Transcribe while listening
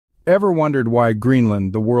Ever wondered why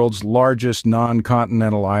Greenland, the world's largest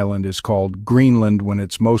non-continental island, is called Greenland when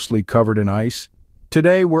it's mostly covered in ice?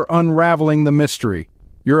 Today we're unraveling the mystery.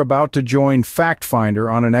 You're about to join Fact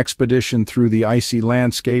Finder on an expedition through the icy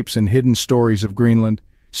landscapes and hidden stories of Greenland.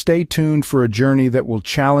 Stay tuned for a journey that will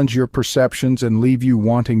challenge your perceptions and leave you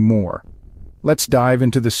wanting more. Let's dive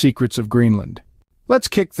into the secrets of Greenland. Let's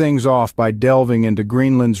kick things off by delving into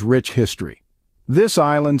Greenland's rich history. This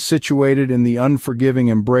island, situated in the unforgiving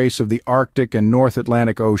embrace of the Arctic and North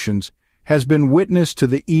Atlantic Oceans, has been witness to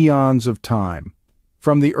the eons of time.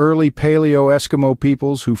 From the early Paleo-Eskimo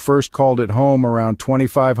peoples who first called it home around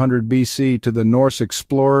 2500 BC to the Norse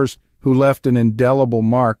explorers who left an indelible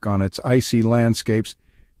mark on its icy landscapes,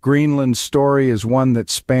 Greenland's story is one that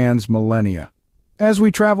spans millennia. As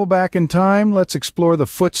we travel back in time, let's explore the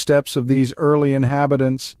footsteps of these early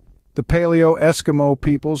inhabitants. The Paleo-Eskimo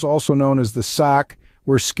peoples, also known as the Saak,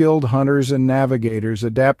 were skilled hunters and navigators,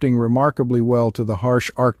 adapting remarkably well to the harsh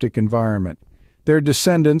Arctic environment. Their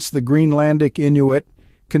descendants, the Greenlandic Inuit,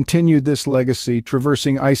 continued this legacy,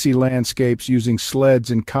 traversing icy landscapes using sleds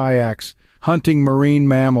and kayaks, hunting marine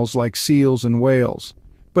mammals like seals and whales.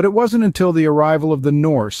 But it wasn't until the arrival of the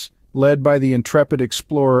Norse, led by the intrepid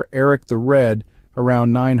explorer Eric the Red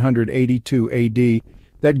around 982 AD,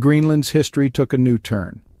 that Greenland's history took a new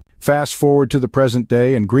turn. Fast forward to the present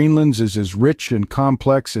day, and Greenland's is as rich and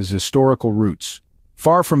complex as historical roots.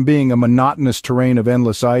 Far from being a monotonous terrain of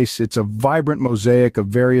endless ice, it's a vibrant mosaic of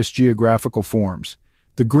various geographical forms.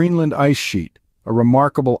 The Greenland ice sheet, a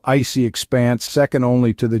remarkable icy expanse second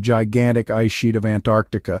only to the gigantic ice sheet of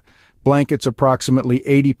Antarctica, blankets approximately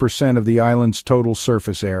 80% of the island's total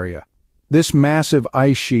surface area. This massive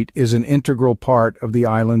ice sheet is an integral part of the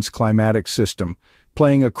island's climatic system,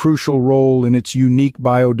 playing a crucial role in its unique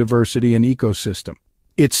biodiversity and ecosystem.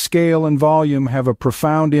 Its scale and volume have a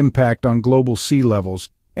profound impact on global sea levels,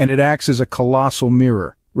 and it acts as a colossal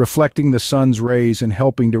mirror, reflecting the sun's rays and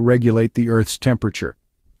helping to regulate the Earth's temperature.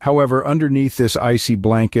 However, underneath this icy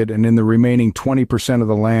blanket and in the remaining 20% of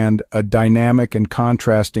the land, a dynamic and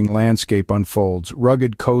contrasting landscape unfolds.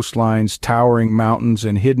 Rugged coastlines, towering mountains,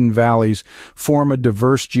 and hidden valleys form a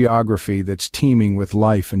diverse geography that's teeming with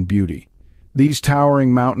life and beauty. These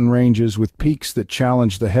towering mountain ranges with peaks that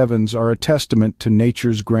challenge the heavens are a testament to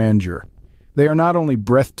nature's grandeur. They are not only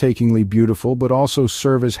breathtakingly beautiful but also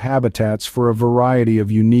serve as habitats for a variety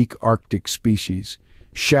of unique Arctic species.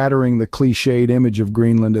 Shattering the cliched image of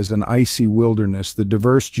Greenland as an icy wilderness, the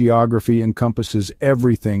diverse geography encompasses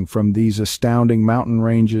everything from these astounding mountain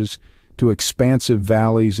ranges to expansive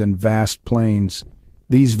valleys and vast plains.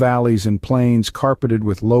 These valleys and plains, carpeted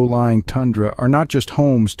with low-lying tundra, are not just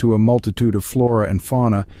homes to a multitude of flora and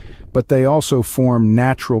fauna, but they also form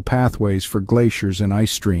natural pathways for glaciers and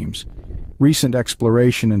ice streams. Recent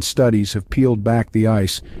exploration and studies have peeled back the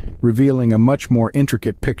ice, revealing a much more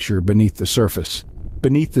intricate picture beneath the surface.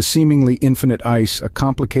 Beneath the seemingly infinite ice, a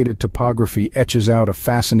complicated topography etches out a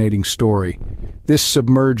fascinating story. This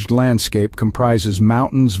submerged landscape comprises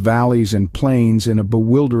mountains, valleys, and plains in a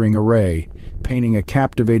bewildering array, painting a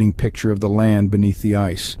captivating picture of the land beneath the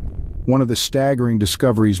ice. One of the staggering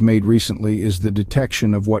discoveries made recently is the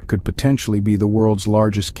detection of what could potentially be the world's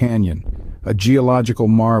largest canyon, a geological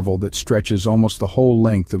marvel that stretches almost the whole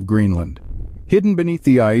length of Greenland. Hidden beneath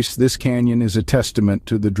the ice, this canyon is a testament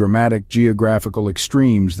to the dramatic geographical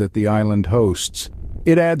extremes that the island hosts.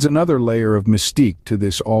 It adds another layer of mystique to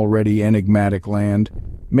this already enigmatic land,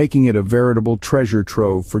 making it a veritable treasure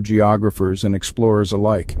trove for geographers and explorers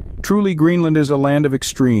alike. Truly, Greenland is a land of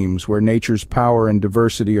extremes, where nature's power and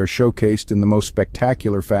diversity are showcased in the most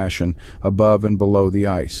spectacular fashion, above and below the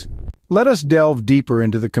ice. Let us delve deeper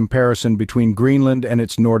into the comparison between Greenland and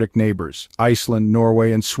its Nordic neighbors, Iceland,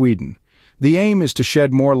 Norway, and Sweden. The aim is to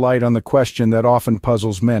shed more light on the question that often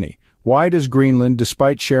puzzles many. Why does Greenland,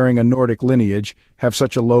 despite sharing a Nordic lineage, have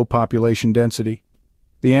such a low population density?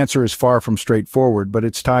 The answer is far from straightforward, but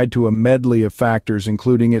it's tied to a medley of factors,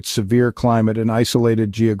 including its severe climate and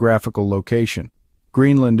isolated geographical location.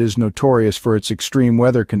 Greenland is notorious for its extreme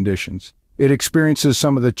weather conditions. It experiences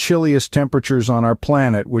some of the chilliest temperatures on our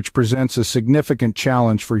planet, which presents a significant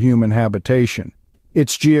challenge for human habitation.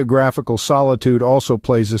 Its geographical solitude also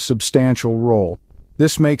plays a substantial role.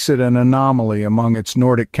 This makes it an anomaly among its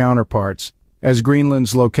Nordic counterparts, as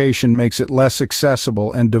Greenland's location makes it less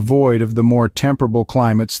accessible and devoid of the more temperable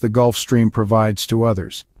climates the Gulf Stream provides to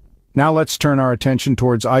others. Now let's turn our attention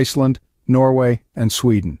towards Iceland, Norway, and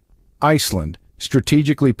Sweden. Iceland,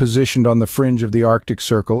 strategically positioned on the fringe of the Arctic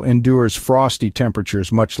Circle, endures frosty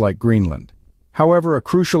temperatures much like Greenland. However, a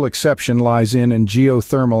crucial exception lies in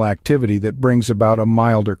geothermal activity that brings about a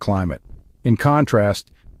milder climate. In contrast,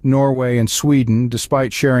 Norway and Sweden,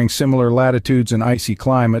 despite sharing similar latitudes and icy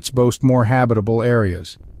climates, boast more habitable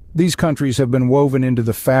areas. These countries have been woven into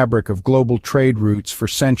the fabric of global trade routes for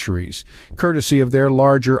centuries, courtesy of their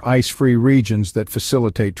larger ice-free regions that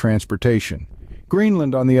facilitate transportation.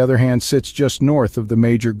 Greenland, on the other hand, sits just north of the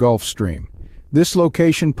major Gulf Stream. This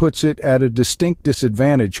location puts it at a distinct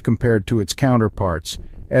disadvantage compared to its counterparts,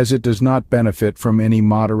 as it does not benefit from any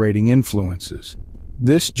moderating influences.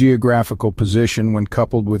 This geographical position, when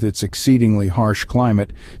coupled with its exceedingly harsh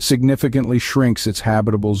climate, significantly shrinks its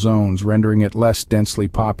habitable zones, rendering it less densely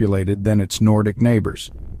populated than its Nordic neighbors.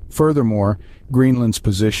 Furthermore, Greenland's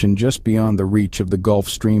position just beyond the reach of the Gulf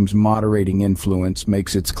Stream's moderating influence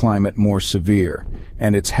makes its climate more severe,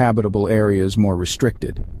 and its habitable areas more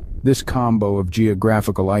restricted. This combo of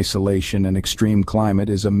geographical isolation and extreme climate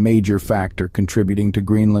is a major factor contributing to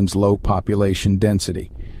Greenland's low population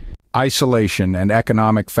density. Isolation and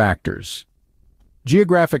economic factors.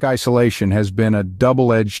 Geographic isolation has been a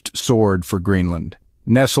double-edged sword for Greenland.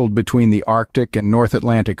 Nestled between the Arctic and North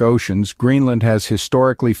Atlantic Oceans, Greenland has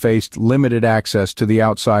historically faced limited access to the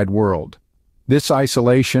outside world. This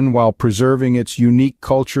isolation, while preserving its unique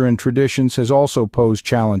culture and traditions, has also posed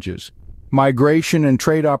challenges. Migration and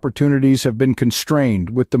trade opportunities have been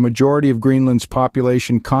constrained, with the majority of Greenland's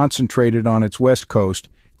population concentrated on its west coast,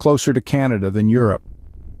 closer to Canada than Europe.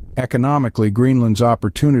 Economically, Greenland's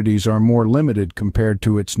opportunities are more limited compared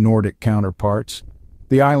to its Nordic counterparts.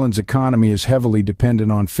 The island's economy is heavily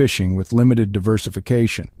dependent on fishing, with limited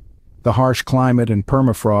diversification. The harsh climate and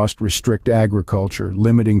permafrost restrict agriculture,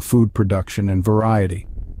 limiting food production and variety.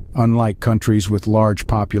 Unlike countries with large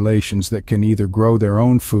populations that can either grow their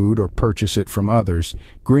own food or purchase it from others,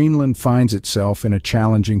 Greenland finds itself in a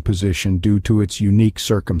challenging position due to its unique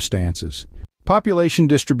circumstances. Population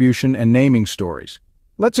distribution and naming stories.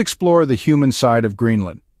 Let's explore the human side of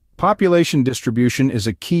Greenland. Population distribution is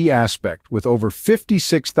a key aspect, with over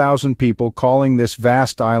 56,000 people calling this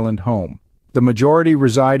vast island home. The majority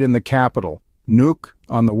reside in the capital, Nuuk,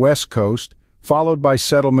 on the west coast, followed by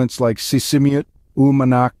settlements like Sisimiut,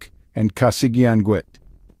 Uummannaq, and Qasigiannguit.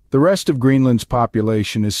 The rest of Greenland's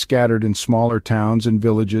population is scattered in smaller towns and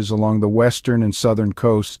villages along the western and southern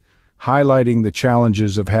coasts, highlighting the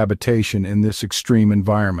challenges of habitation in this extreme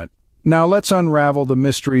environment. Now let's unravel the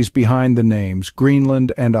mysteries behind the names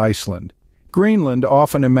Greenland and Iceland. Greenland,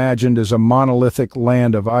 often imagined as a monolithic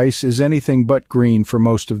land of ice, is anything but green for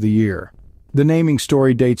most of the year. The naming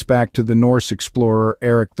story dates back to the Norse explorer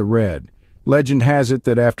Eric the Red. Legend has it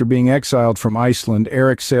that after being exiled from Iceland,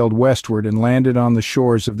 Eric sailed westward and landed on the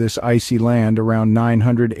shores of this icy land around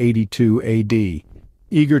 982 AD.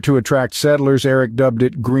 Eager to attract settlers, Eric dubbed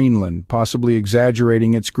it Greenland, possibly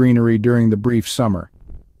exaggerating its greenery during the brief summer.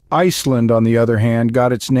 Iceland, on the other hand,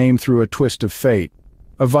 got its name through a twist of fate.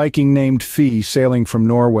 A Viking named Fee, sailing from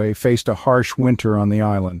Norway, faced a harsh winter on the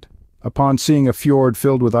island. Upon seeing a fjord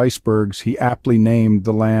filled with icebergs, he aptly named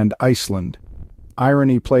the land Iceland.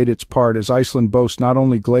 Irony played its part, as Iceland boasts not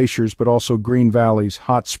only glaciers but also green valleys,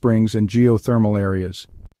 hot springs, and geothermal areas.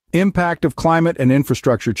 Impact of climate and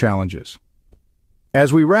infrastructure challenges.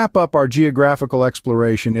 As we wrap up our geographical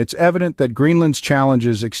exploration, it's evident that Greenland's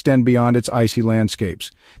challenges extend beyond its icy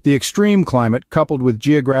landscapes. The extreme climate, coupled with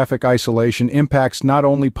geographic isolation, impacts not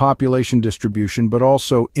only population distribution but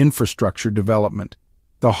also infrastructure development.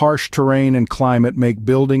 The harsh terrain and climate make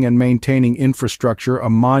building and maintaining infrastructure a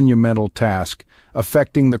monumental task,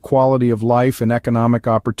 affecting the quality of life and economic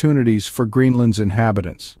opportunities for Greenland's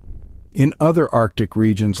inhabitants. In other Arctic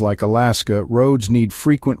regions like Alaska, roads need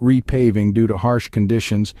frequent repaving due to harsh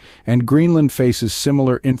conditions, and Greenland faces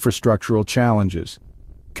similar infrastructural challenges.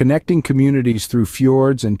 Connecting communities through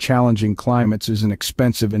fjords and challenging climates is an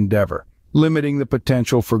expensive endeavor, limiting the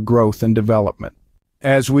potential for growth and development.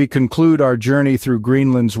 As we conclude our journey through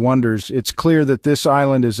Greenland's wonders, it's clear that this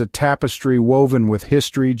island is a tapestry woven with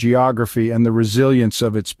history, geography, and the resilience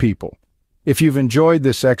of its people. If you've enjoyed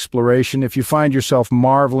this exploration, if you find yourself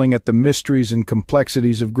marveling at the mysteries and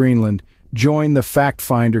complexities of Greenland, join the Fact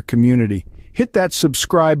Finder community. Hit that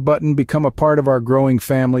subscribe button, become a part of our growing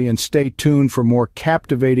family, and stay tuned for more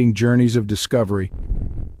captivating journeys of discovery.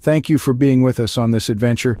 Thank you for being with us on this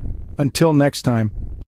adventure. Until next time.